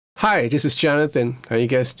Hi, this is Jonathan. How you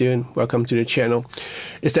guys doing? Welcome to the channel.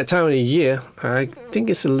 It's that time of the year. I think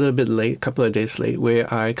it's a little bit late, a couple of days late, where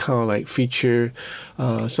I kind of like feature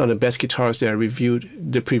some of the best guitars that I reviewed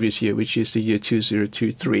the previous year, which is the year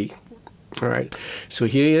 2023. All right, so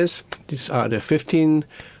here it is. These are the 15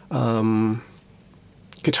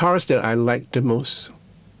 guitars that I liked the most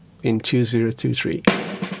in 2023.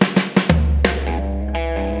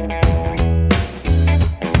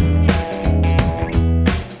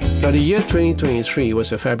 Now, the year 2023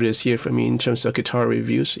 was a fabulous year for me in terms of guitar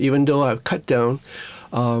reviews, even though I've cut down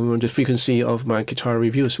the frequency of my guitar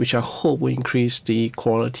reviews, which I hope will increase the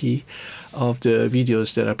quality of the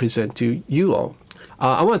videos that I present to you all.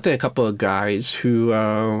 I want to thank a couple of guys who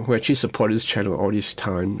actually supported this channel all this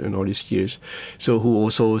time and all these years, so who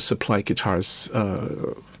also supply guitars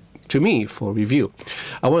to me for review.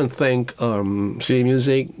 I want to thank City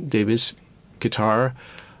Music, Davis Guitar,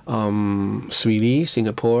 Sweetie,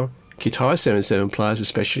 Singapore, Guitar 77 Plus,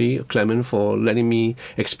 especially Clement, for letting me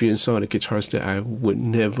experience some of the guitars that I would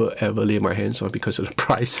never ever lay my hands on because of the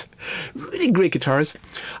price. Really great guitars.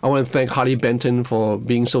 I want to thank Harley Benton for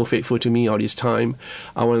being so faithful to me all this time.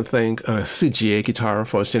 I want to thank Shijie Guitar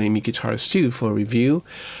for sending me guitars too for review.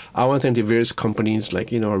 I want to thank the various companies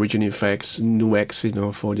like, Original Effects,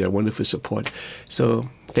 Nuex, for their wonderful support. So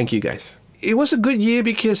thank you guys. It was a good year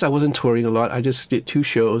because I wasn't touring a lot. I just did 2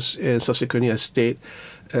 shows, and subsequently I stayed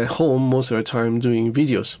at home most of the time doing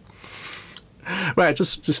videos. Right,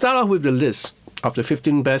 just to start off with the list of the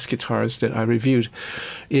 15 best guitars that I reviewed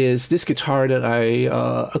is this guitar that I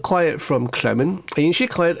acquired from Clement. I initially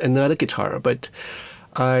acquired another guitar, but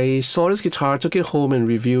I saw this guitar, took it home and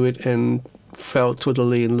reviewed it, and fell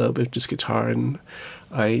totally in love with this guitar, and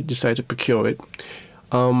I decided to procure it.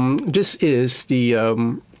 This is the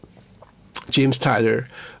James Tyler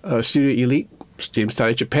Studio Elite, James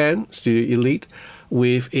Tyler Japan Studio Elite,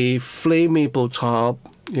 with a flame maple top,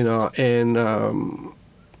 and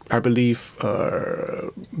I believe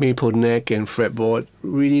maple neck and fretboard.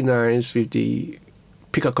 Really nice with the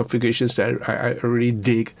pickup configurations that I really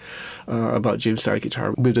dig about James Tyler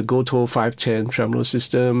guitar, with the JonKoh 510 tremolo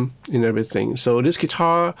system and everything. So this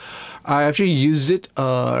guitar, I actually used it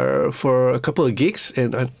for a couple of gigs,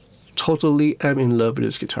 and I totally am in love with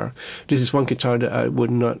this guitar. This is one guitar that I would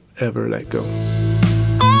not ever let go.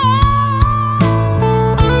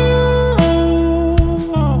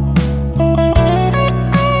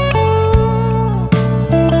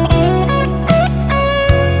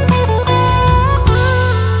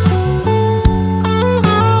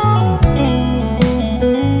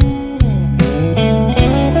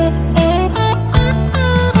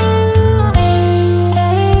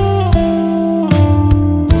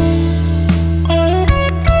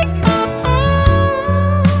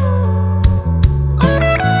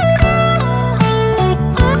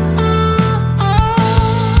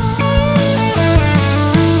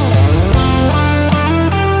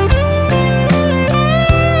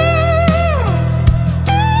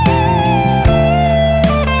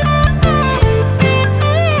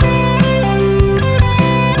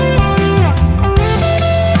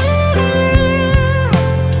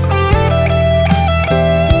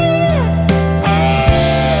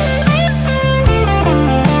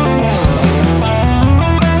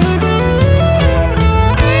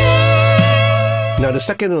 The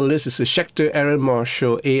second on the list is the Schecter Aaron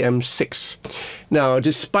Marshall AM6. Now,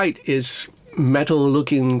 despite its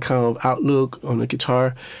metal-looking kind of outlook on the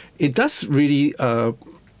guitar, it does really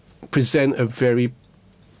present a very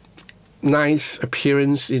nice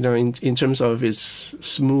appearance, in terms of its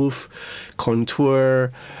smooth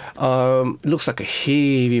contour. Looks like a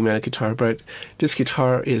heavy metal guitar, but this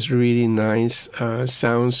guitar is really nice.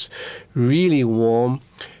 Sounds really warm.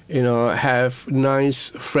 Have nice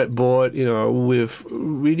fretboard, with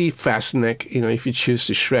really fast neck, if you choose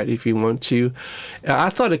to shred if you want to. I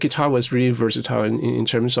thought the guitar was really versatile in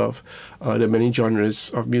terms of the many genres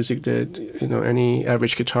of music that, any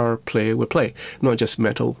average guitar player would play, not just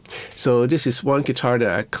metal. So this is one guitar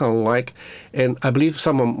that I kind of like, and I believe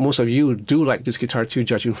most of you do like this guitar too,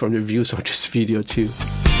 judging from the views of this video too.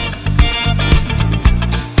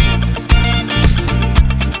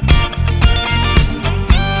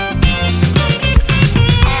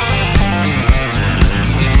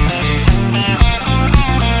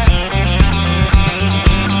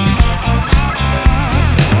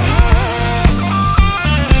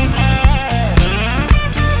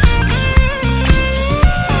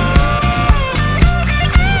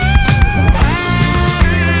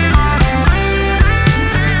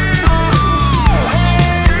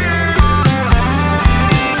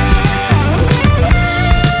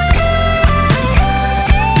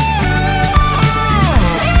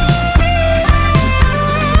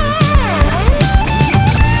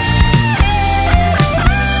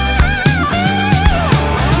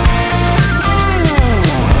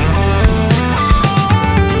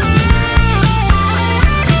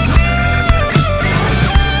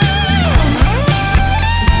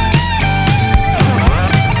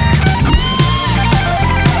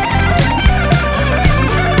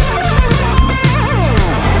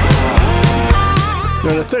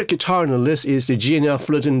 guitar on the list is the G&L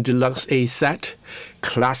Fullerton Deluxe ASAT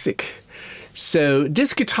Classic. So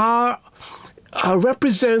this guitar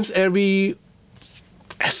represents every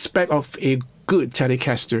aspect of a good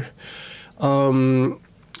Telecaster.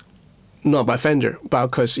 Not by Fender, but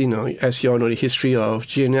because, you know, as you all know, the history of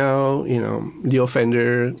G&L, you know, Leo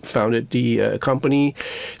Fender founded the company.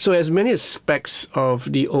 So as many aspects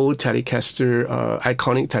of the old Telecaster,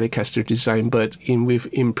 iconic Telecaster design, but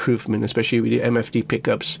with improvement, especially with the MFD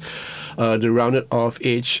pickups, the rounded off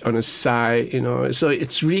edge on the side, you know. So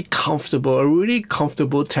it's really comfortable, a really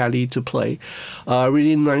comfortable Tele to play.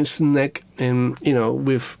 Really nice neck, and, you know,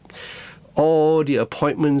 with all the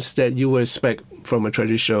appointments that you would expect from a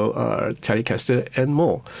traditional Telecaster and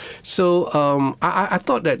more. So I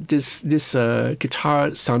thought that this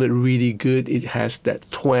guitar sounded really good. It has that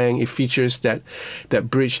twang. It features that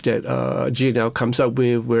bridge that G&L comes up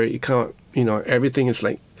with, where you can't, you know, everything is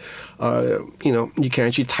like, you know, you can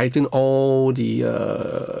actually tighten all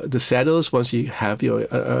the saddles once you have your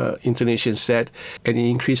intonation set, and it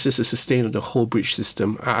increases the sustain of the whole bridge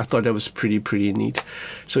system. I thought that was pretty neat.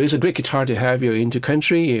 So it's a great guitar to have if you're into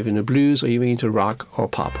country, even the blues, or even into rock or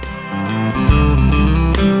pop.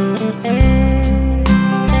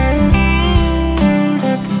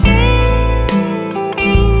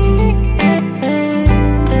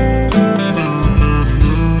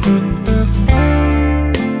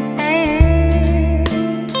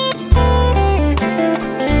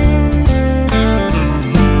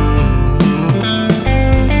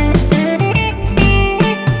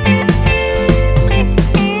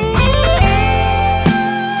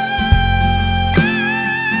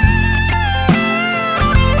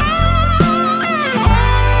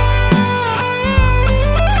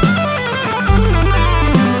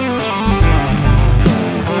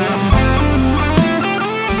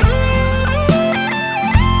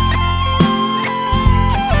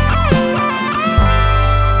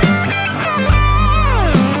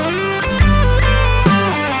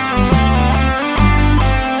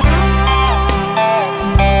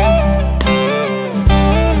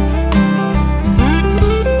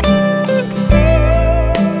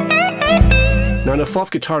 Now the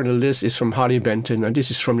fourth guitar on the list is from Harley Benton, and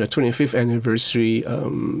this is from the 25th anniversary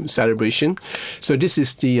celebration. So this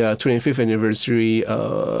is the 25th anniversary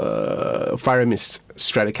Firemist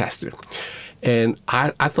Stratocaster, and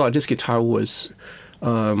I thought this guitar was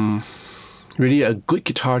really a good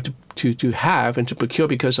guitar to have and to procure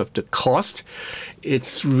because of the cost.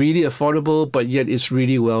 It's really affordable, but yet it's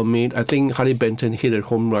really well made. I think Harley Benton hit a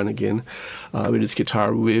home run again with this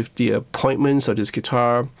guitar, with the appointments of this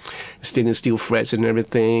guitar, stainless steel frets and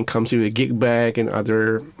everything. Comes with a gig bag and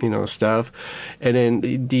other, you know, stuff. And then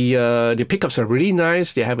the pickups are really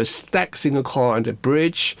nice. They have a stacked single coil on the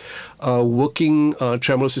bridge, working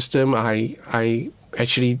tremolo system. I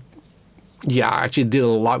actually did a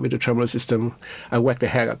lot with the tremolo system. I whacked the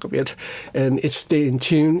heck out of it, and it stayed in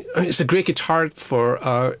tune. It's a great guitar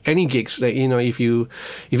for any gigs. Like, you know, if you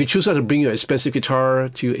choose not to bring your expensive guitar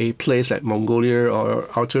to a place like Mongolia or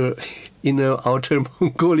outer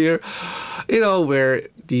Mongolia, you know, where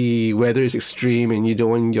the weather is extreme and you don't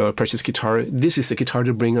want your precious guitar, this is a guitar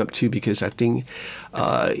to bring up too, because I think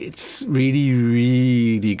it's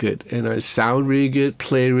really good, and it sounds really good,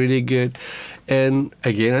 play really good. And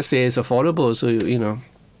again, I say it's affordable, so, you know,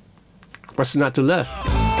 what's not to love?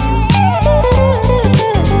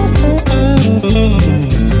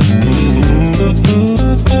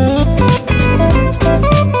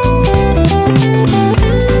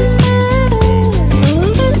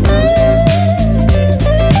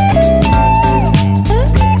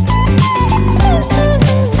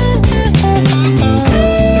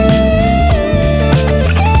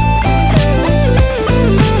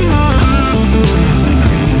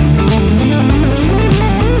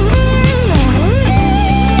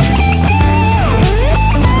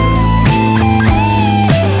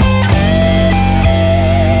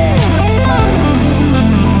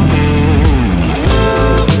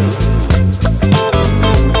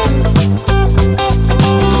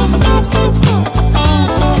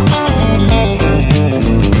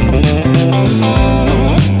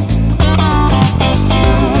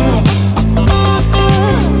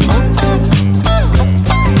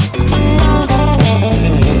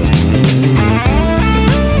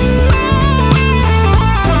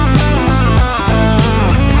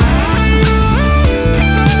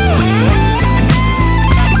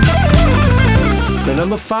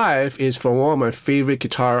 Number 5 is from one of my favorite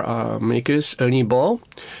guitar makers, Ernie Ball,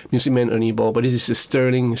 Music Man Ernie Ball, but this is the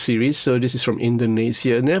Sterling series, so this is from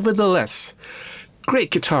Indonesia. Nevertheless,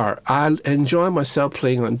 great guitar. I enjoy myself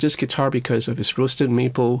playing on this guitar because of its roasted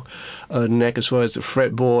maple neck as well as the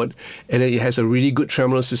fretboard, and then it has a really good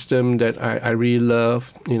tremolo system that I really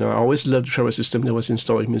love. You know, I always loved the tremolo system that was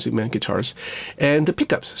installed in Music Man guitars, and the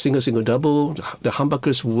pickups, single, double, the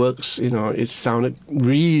humbuckers works. You know, it sounded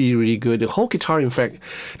really good. The whole guitar, in fact,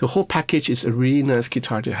 the whole package is a really nice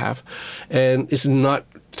guitar to have, and it's not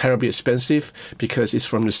terribly expensive because it's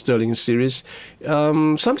from the Sterling series.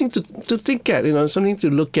 Something to think at, you know, something to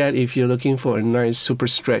look at if you're looking for a nice super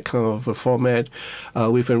strat kind of a format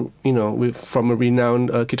from a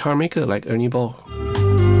renowned guitar maker like Ernie Ball.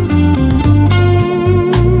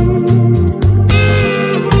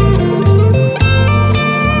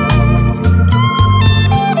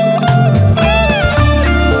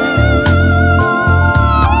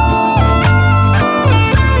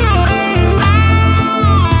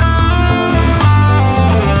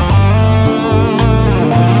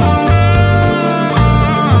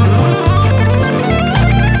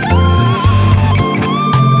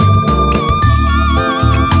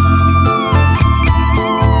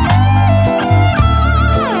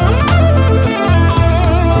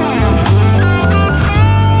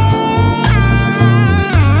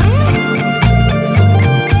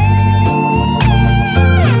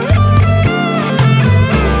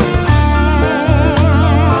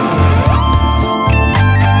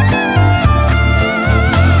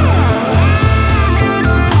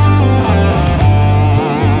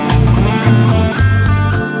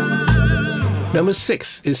 Number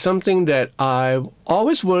 6 is something that I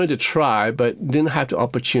always wanted to try but didn't have the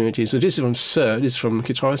opportunity. So this is from Suhr. This is from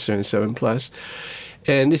Guitar 7 Plus.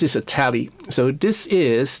 And this is a Tele. So this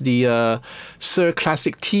is the Suhr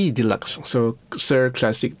Classic T Deluxe. So Suhr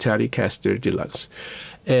Classic Telecaster Deluxe.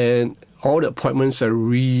 And all the appointments are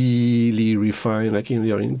really refined, like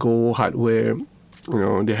in gold hardware. You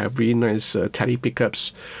know, they have really nice Tele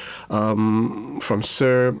pickups from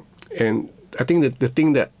Suhr. And I think that the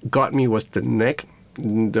thing that got me was the neck,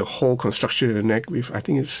 the whole construction of the neck. I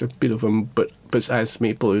think it's a bit of a bird's eye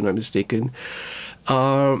maple, if I'm not mistaken.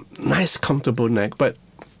 Nice, comfortable neck. But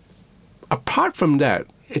apart from that,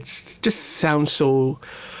 it just sounds so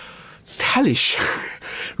Telish.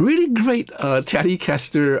 Really great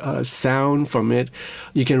Telecaster sound from it.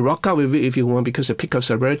 You can rock out with it if you want because the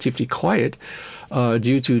pickups are relatively quiet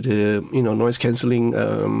due to the noise cancelling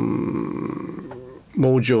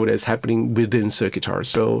mojo that's happening within Suhr guitar.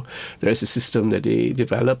 So there's a system that they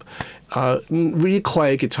develop. Really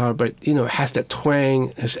quiet guitar, but has that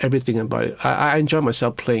twang, has everything about it. I enjoy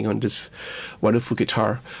myself playing on this wonderful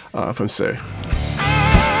guitar from Suhr.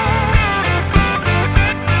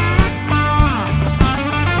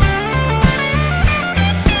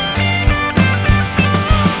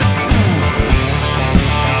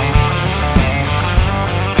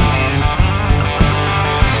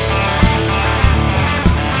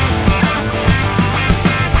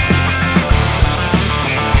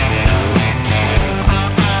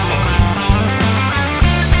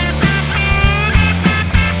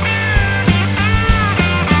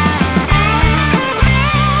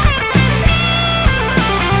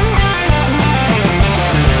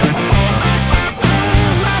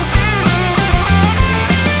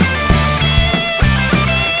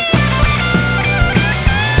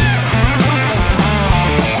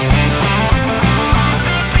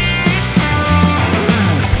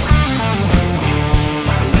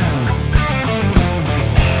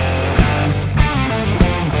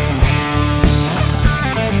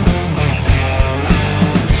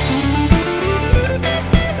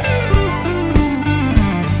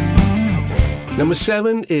 Number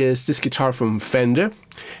 7 is this guitar from Fender.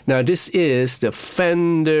 Now this is the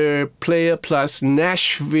Fender Player Plus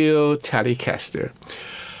Nashville Telecaster.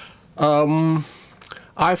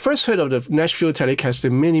 I first heard of the Nashville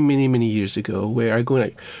Telecaster many years ago, where I go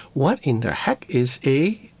like, what in the heck is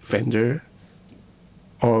a Fender,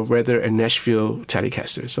 or rather a Nashville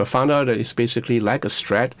Telecaster? So I found out that it's basically like a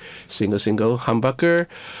Strat, single humbucker,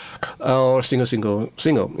 or single,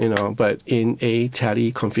 but in a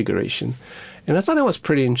Tele configuration. And I thought that was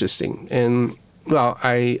pretty interesting. And well,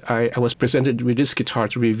 I was presented with this guitar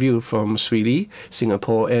to review from Suhr,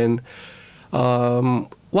 Singapore, and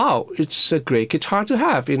wow, it's a great guitar to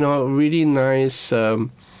have. Really nice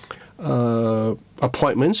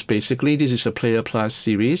appointments. Basically, this is a Player Plus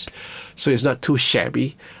series, so it's not too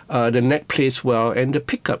shabby. The neck plays well, and the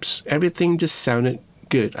pickups, everything just sounded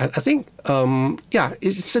good. I think, yeah,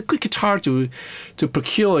 it's a good guitar to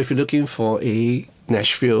procure if you're looking for a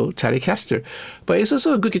Nashville Telecaster. But it's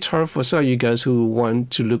also a good guitar for some of you guys who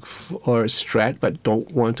want to look for a Strat but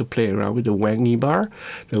don't want to play around with the whammy bar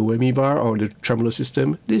or the tremolo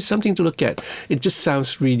system. This is something to look at. It just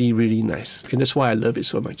sounds really, really nice. And that's why I love it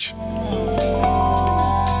so much.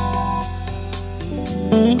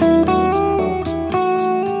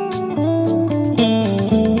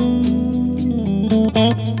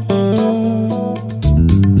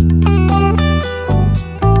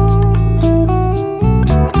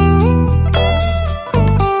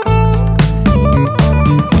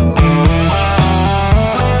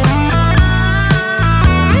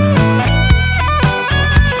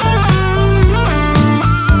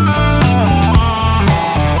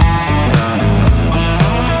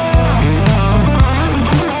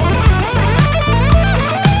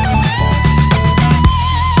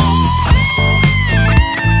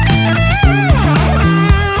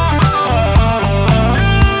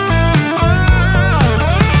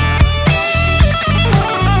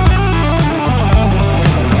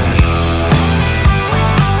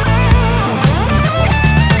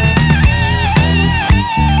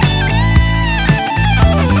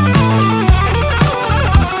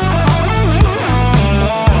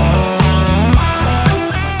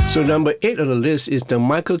 So number 8 on the list is the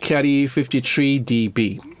Michael Caddy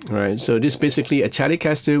 53DB. Right, so this is basically a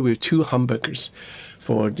Telecaster with 2 humbuckers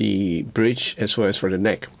for the bridge as well as for the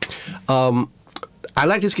neck. I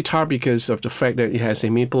like this guitar because of the fact that it has a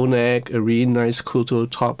maple neck, a really nice Kuto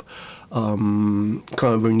top kind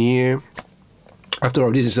of veneer. After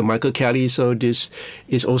all, this is a Michael Caddy, so this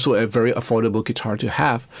is also a very affordable guitar to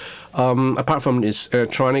have. Apart from its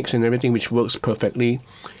electronics and everything, which works perfectly,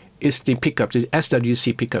 is the pickup, the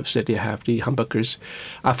SWC pickups that they have, the humbuckers.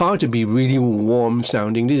 I found it to be really warm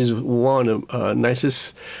sounding. This is one of the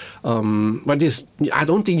nicest, but this, I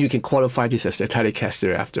don't think you can qualify this as a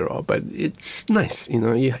Telecaster after all, but it's nice, you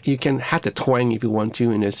know. You can have the twang if you want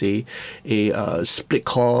to, and there's a split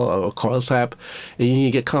call or a coil tap, and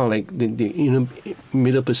you get kind of like the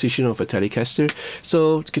middle position of a Telecaster.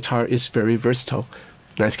 So the guitar is very versatile.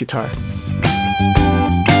 Nice guitar.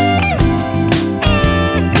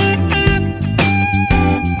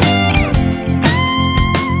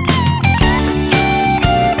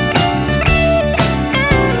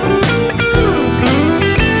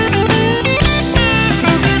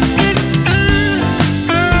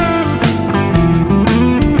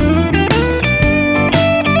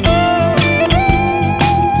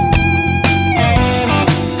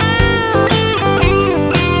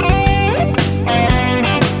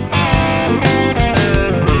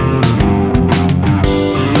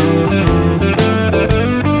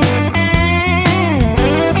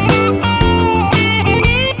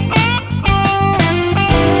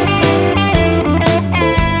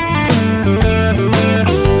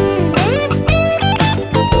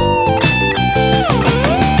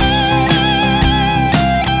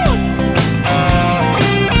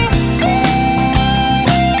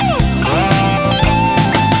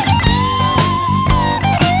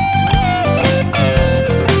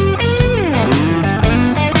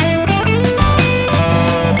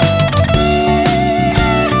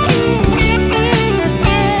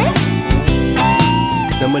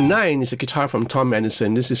 Is a guitar from Tom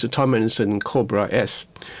Anderson. This is a Tom Anderson Cobra S.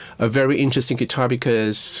 A very interesting guitar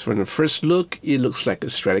because from the first look, it looks like a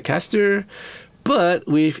Stratocaster, but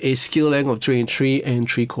with a scale length of 23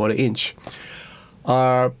 3/4 inch.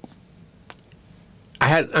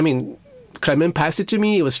 Clement passed it to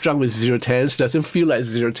me. It was strung with 010s. Doesn't feel like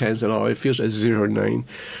 010s at all. It feels like 09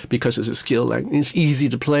 because it's a scale length. It's easy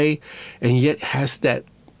to play, and yet has that,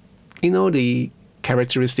 the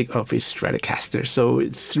characteristic of a Stratocaster. So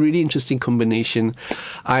it's really interesting combination.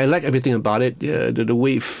 I like everything about it. The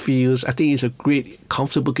way it feels. I think it's a great,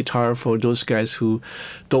 comfortable guitar for those guys who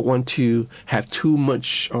don't want to have too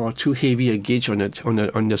much or too heavy a gauge on the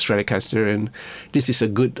Stratocaster. And this is a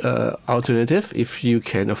good alternative if you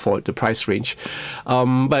can afford the price range.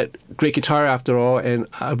 But great guitar after all, and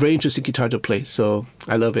a very interesting guitar to play. So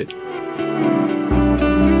I love it.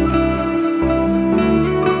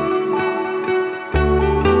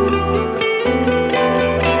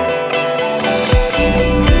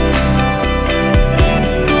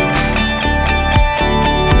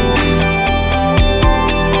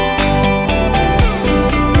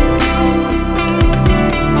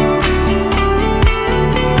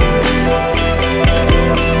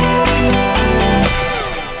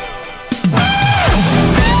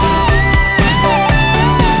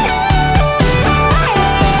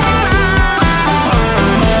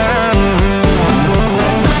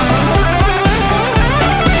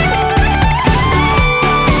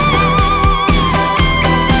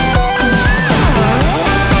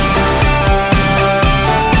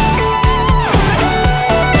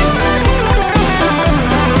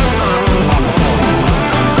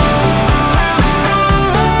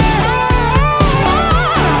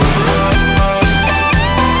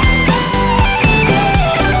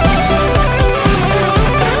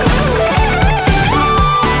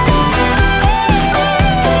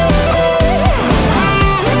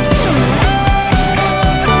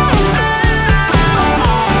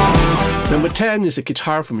 10 is a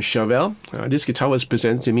guitar from Charvel. This guitar was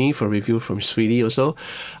presented to me for review from Shijie also,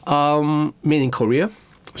 made in Korea.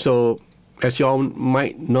 So as you all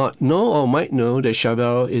might not know or might know, that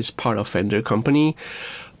Charvel is part of Fender company,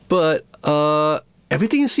 but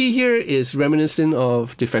everything you see here is reminiscent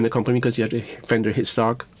of the Fender company because you have the Fender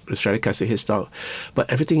headstock, the Telecaster headstock, but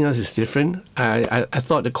everything else is different. I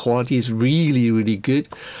thought the quality is really, really good.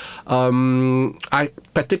 I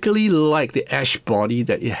particularly like the ash body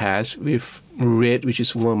that it has with red, which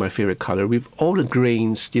is one of my favorite color, with all the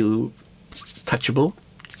grains still touchable,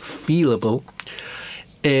 feelable,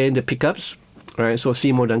 and the pickups, right? So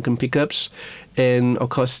Seymour Duncan pickups, and of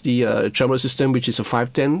course the tremolo system, which is a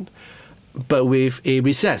 510, but with a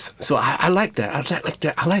recess. So I like that.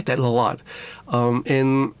 I like that a lot.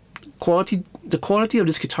 And the quality of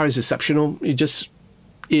this guitar is exceptional. It just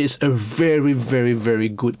is a very, very, very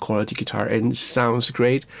good quality guitar, and it sounds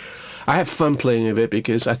great. I have fun playing with it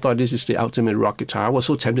because I thought this is the ultimate rock guitar. I was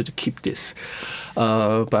so tempted to keep this,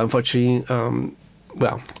 but unfortunately,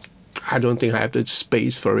 well, I don't think I have the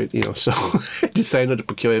space for it, you know, so I decided not to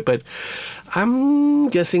procure it. But I'm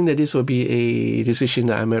guessing that this will be a decision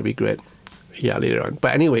that I might regret, yeah, later on.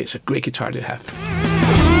 But anyway, it's a great guitar to have.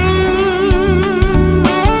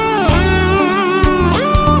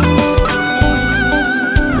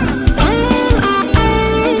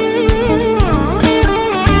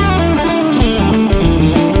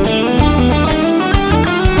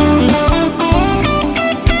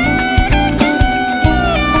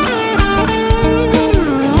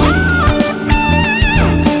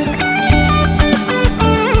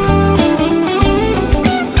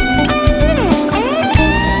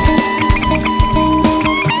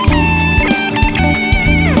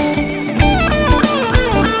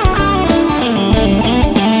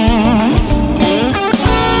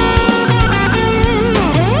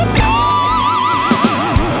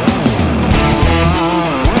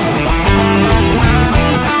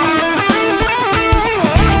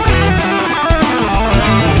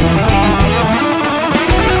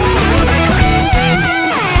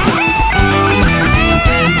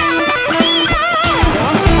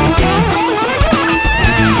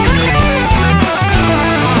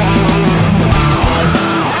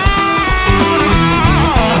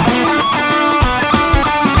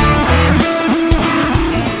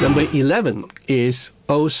 Number 11 is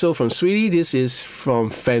also from Shijie. This is from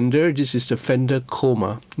Fender. This is the Fender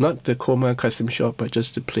COMA, not the COMA custom shop, but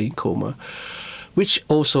just the plain COMA, which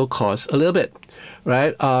also costs a little bit,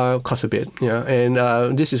 right? Costs a bit, yeah.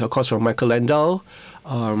 And this is of course from Michael Landau.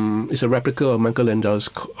 It's a replica of Michael Landau's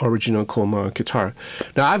original COMA guitar.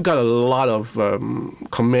 Now I've got a lot of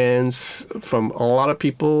comments from a lot of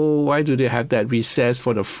people. Why do they have that recess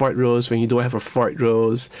for the fret rows when you don't have a fret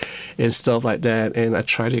rows and stuff like that? And I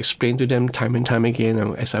try to explain to them time and time again,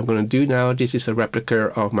 as I'm going to do now. This is a replica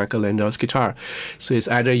of Michael Landau's guitar. So it's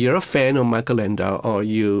either you're a fan of Michael Landau or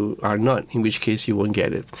you are not, in which case you won't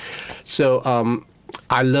get it. So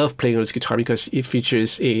I love playing on this guitar because it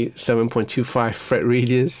features a 7.25 fret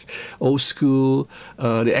radius, old school.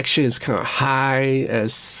 The action is kind of high,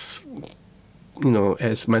 as you know,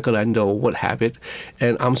 as Michael Landau would have it,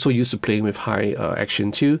 and I'm so used to playing with high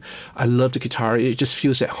action too. I love the guitar; it just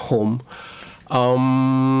feels at home.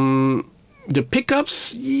 The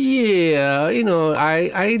pickups, yeah, you know,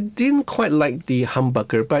 I didn't quite like the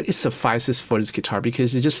humbucker, but it suffices for this guitar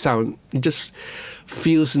because it just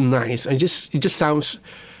feels nice. It just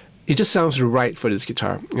sounds right for this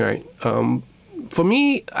guitar, right? For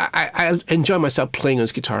me, I enjoy myself playing on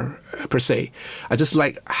this guitar per se. I just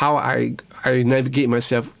like how I navigate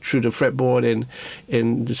myself through the fretboard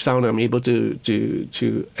and the sound I'm able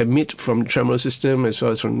to emit from the tremolo system as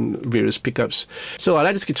well as from various pickups. So I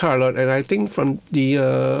like this guitar a lot, and I think from the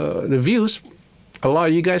reviews, a lot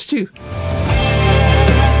of you guys too.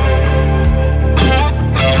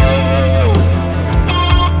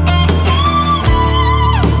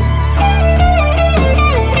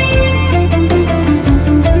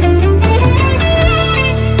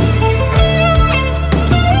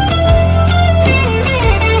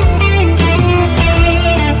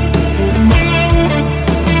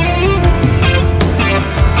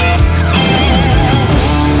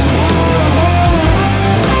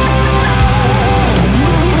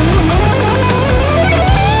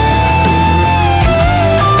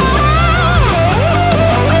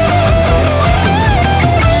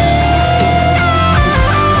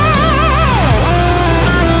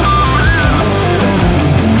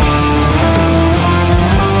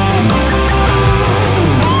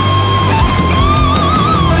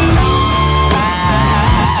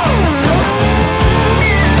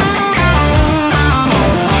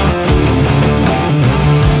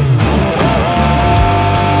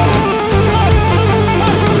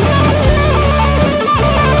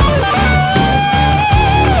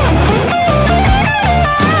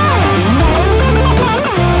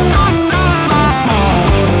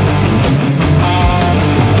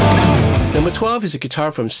 itself is a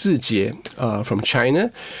guitar from Shijie, from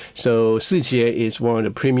China. So Shijie is one of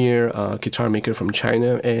the premier guitar maker from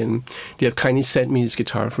China, and they have kindly sent me this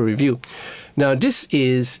guitar for review. Now this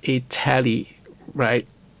is a tally, right?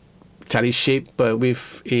 Tally shape, but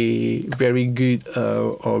with a very good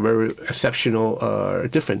or very exceptional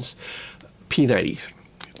difference. P90s,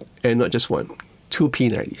 and not just one, 2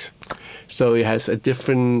 P90s. So it has a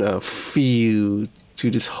different feel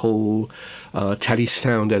to this whole tally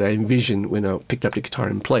sound that I envisioned when I picked up the guitar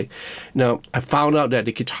and played. Now, I found out that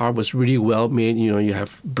the guitar was really well made. You know, you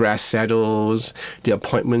have brass saddles, the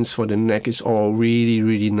appointments for the neck is all really,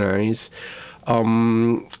 really nice.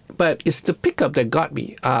 But it's the pickup that got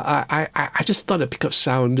me. I just thought the pickup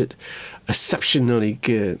sounded exceptionally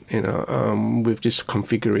good, you know, with this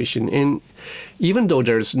configuration. And even though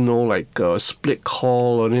there's no like split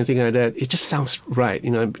call or anything like that, it just sounds right.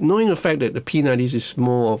 You know, knowing the fact that the P90s is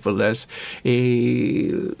more or less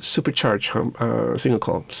a supercharged single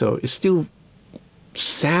call, so it still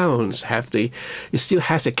sounds it still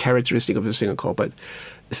has a characteristic of a single call, but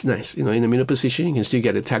it's nice, you know, in the middle position. You can still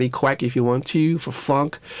get a tally quack if you want to for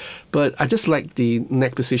funk, but I just like the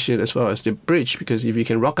neck position as well as the bridge, because if you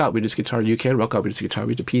can rock out with this guitar, you can rock out with this guitar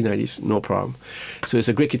with the P90s, no problem. So it's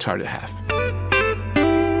a great guitar to have.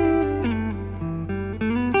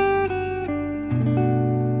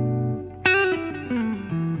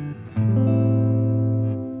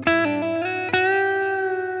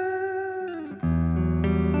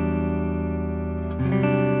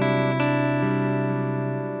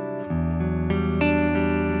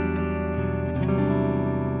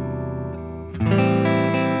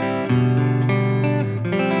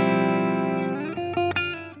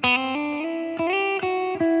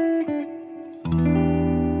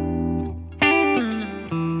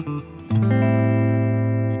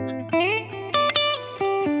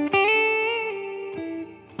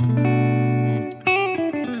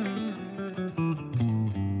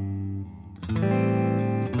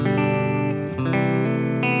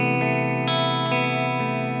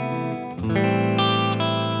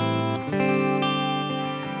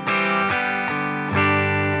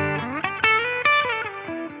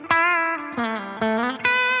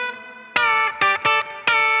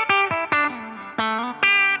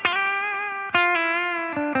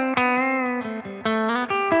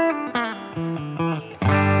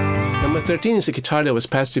 Number 13 is a guitar that was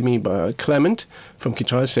passed to me by Clement from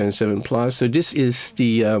Guitar 77 Plus. So this is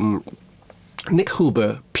the Nik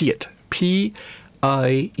Huber Piet, P-I-E-T.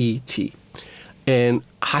 And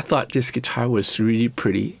I thought this guitar was really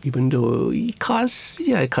pretty, even though it cost.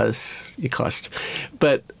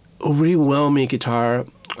 But a really well-made guitar,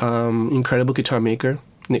 incredible guitar maker,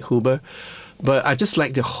 Nik Huber. But I just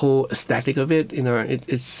like the whole aesthetic of it. You know,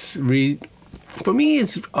 it's really, for me,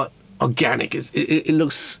 it's organic. It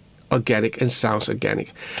looks organic and sounds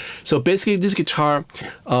organic. So basically, this guitar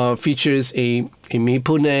features a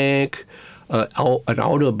maple neck, an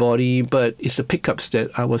outer body, but it's the pickups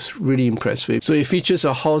that I was really impressed with. So it features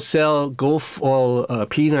a hot cell Gold Foil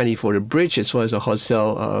P90 for the bridge, as well as a hot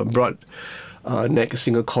cell broad neck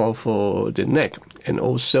single coil for the neck, and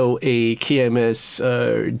also a KMS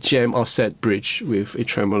jam offset bridge with a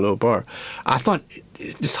tremolo bar. I thought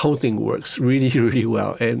this whole thing works really, really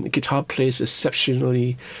well, and the guitar plays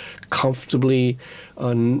exceptionally comfortably,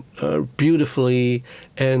 beautifully,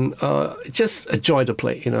 and just a joy to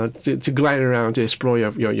play. You know, to glide around, to explore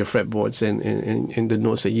your fretboards and the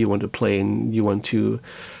notes that you want to play and you want to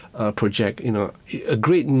project. You know, a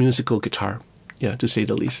great musical guitar, yeah, to say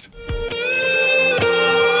the least.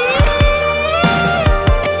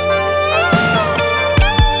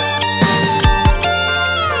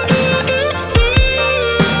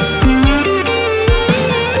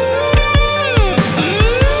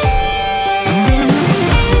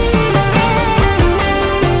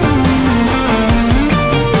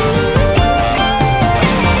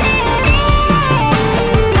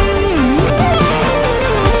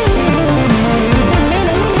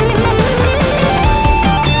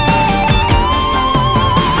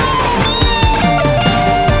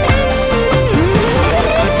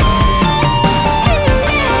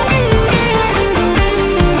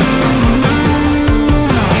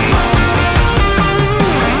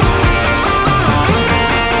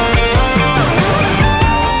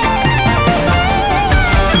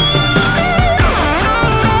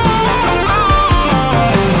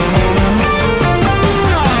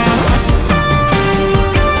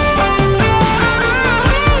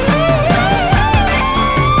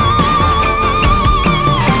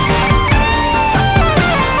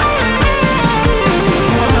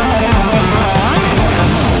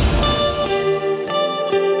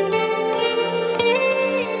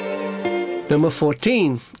 Number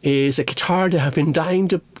 14 is a guitar that I've been dying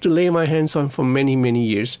to lay my hands on for many, many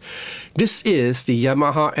years. This is the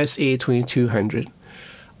Yamaha SA2200,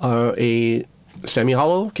 a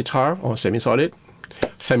semi-hollow guitar, or semi-solid.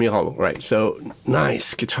 Semi-hollow, right? So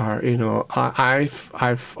nice guitar. You know,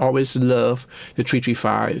 I've always loved the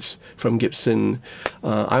 335s from Gibson.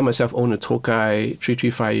 I myself own a Tokai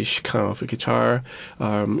 335-ish kind of a guitar.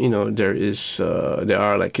 You know, there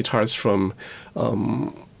are like guitars from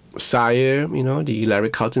Suhr, you know, the Larry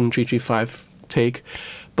Carlton 335 take,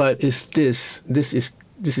 but this is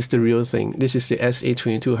the real thing. This is the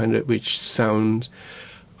SA2200, which sounds,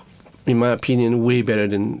 in my opinion, way better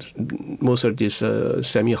than most of these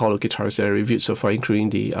semi-hollow guitars that I reviewed so far, including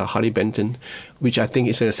the Harley Benton, which I think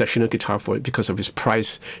is an exceptional guitar for it because of its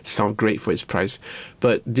price. Sounds great for its price,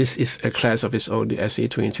 but this is a class of its own, the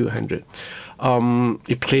SA2200.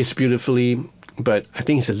 It plays beautifully, but I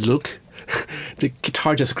think it's a look. The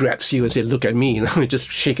guitar just grabs you and says, "Look at me," you know, just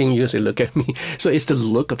shaking you and say, "Look at me." So it's the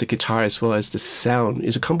look of the guitar as well as the sound.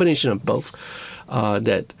 It's a combination of both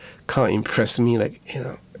that kind of impressed me. Like, you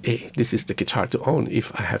know, hey, this is the guitar to own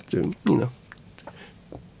if I have to, you know,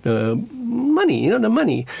 the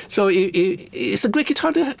money. So it's a great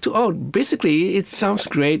guitar to own. Basically, it sounds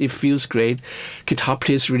great, it feels great. Guitar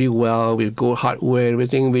plays really well with gold hardware and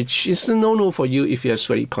everything, which is a no-no for you if you have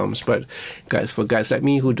sweaty palms. But for guys like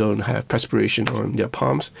me who don't have perspiration on their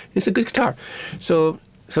palms, it's a good guitar. So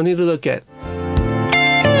something to look at.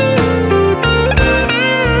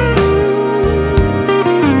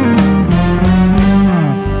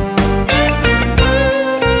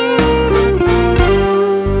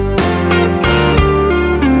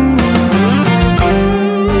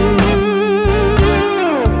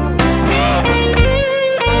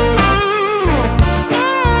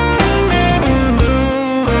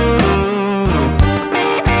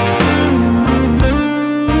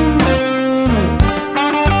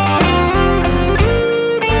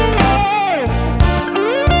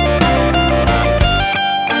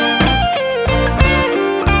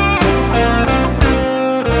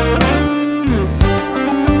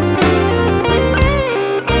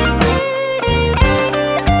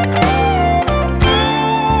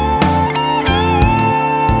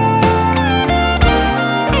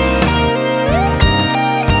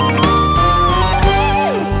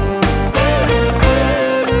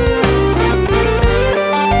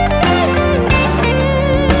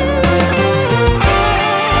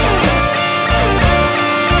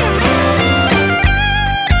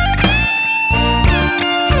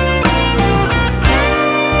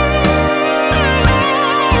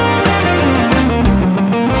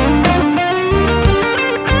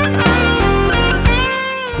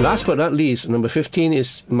 Last but not least, number 15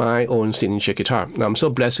 is my own signature guitar. Now, I'm so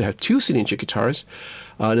blessed to have two signature guitars.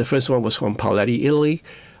 The first one was from Pauletti, Italy,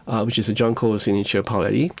 which is a JonKoh signature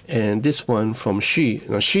Pauletti, and this one from Shijie.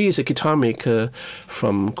 Now, Shijie is a guitar maker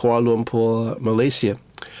from Kuala Lumpur, Malaysia.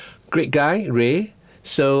 Great guy, Ray.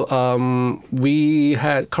 So we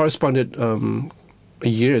had corresponded a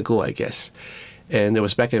year ago, I guess, and it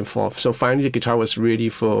was back and forth. So finally, the guitar was ready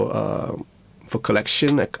for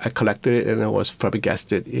collection. I collected it, and I was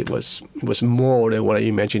flabbergasted. It was more than what I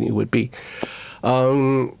imagined it would be.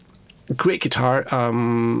 Great guitar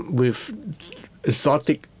with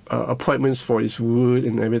exotic appointments for its wood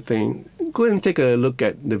and everything. Go and take a look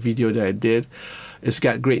at the video that I did. It's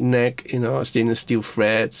got great neck, you know, stainless steel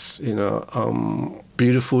frets, you know,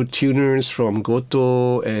 beautiful tuners from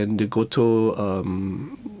Gotoh and the Gotoh,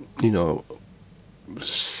 you know,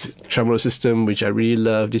 tremolo system, which I really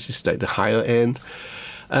love. This is like the higher end.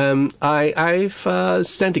 I've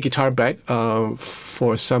sent the guitar back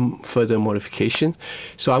for some further modification,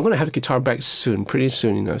 so I'm gonna have the guitar back soon, pretty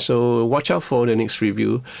soon, you know. So watch out for the next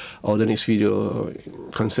review or the next video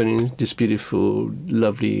concerning this beautiful,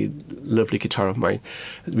 lovely guitar of mine,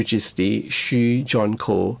 which is the Shijie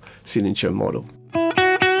JonKoh signature model.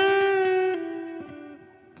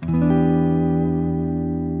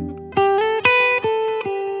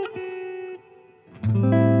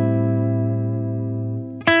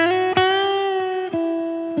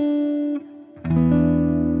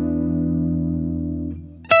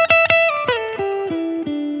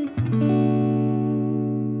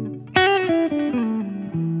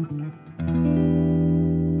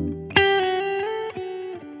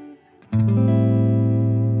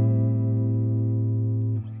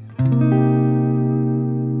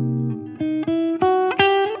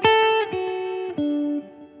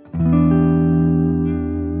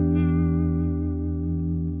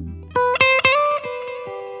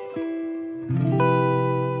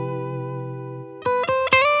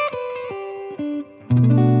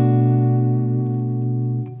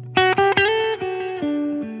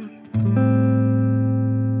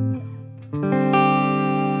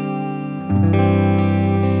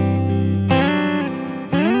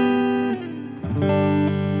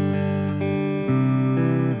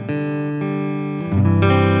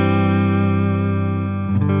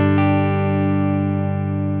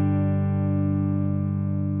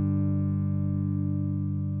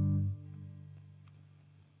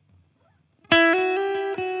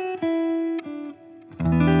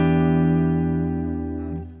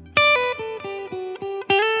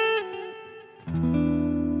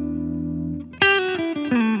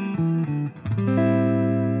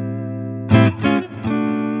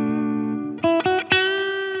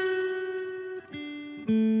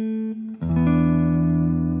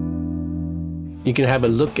 You can have a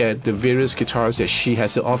look at the various guitars that she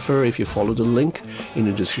has to offer if you follow the link in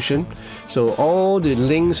the description. So all the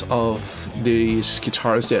links of these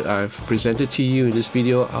guitars that I've presented to you in this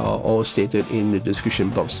video are all stated in the description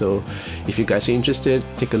box. So if you guys are interested,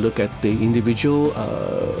 take a look at the individual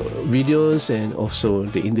videos and also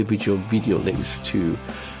the individual video links to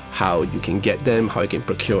how you can get them, how you can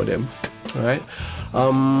procure them. All right.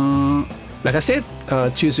 Like I said,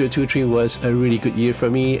 2023 was a really good year for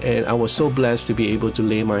me, and I was so blessed to be able to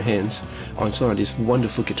lay my hands on some of these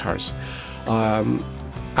wonderful guitars. I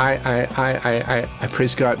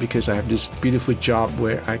praise God because I have this beautiful job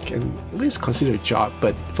where I can, it's considered a job,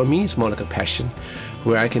 but for me it's more like a passion,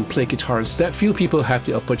 where I can play guitars that few people have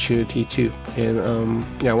the opportunity to. And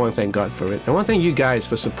yeah, I want to thank God for it. I want to thank you guys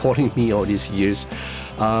for supporting me all these years,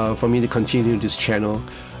 for me to continue this channel,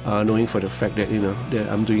 knowing for the fact that, you know, that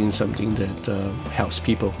I'm doing something that helps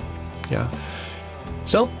people. Yeah.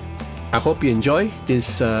 So I hope you enjoy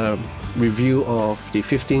this review of the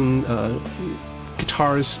 15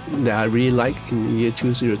 guitars that I really like in the year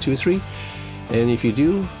 2023. And if you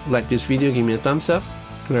do like this video, give me a thumbs up.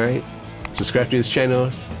 All right. Subscribe to this channel,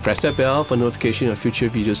 press that bell for notification of future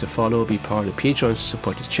videos to follow, be part of the Patrons to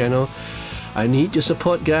support this channel. I need your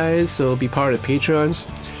support, guys, so be part of the Patrons.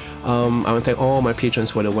 I want to thank all my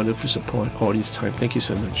patrons for the wonderful support all this time. Thank you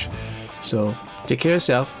so much. So take care of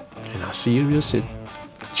yourself, and I'll see you real soon.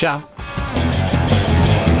 Ciao.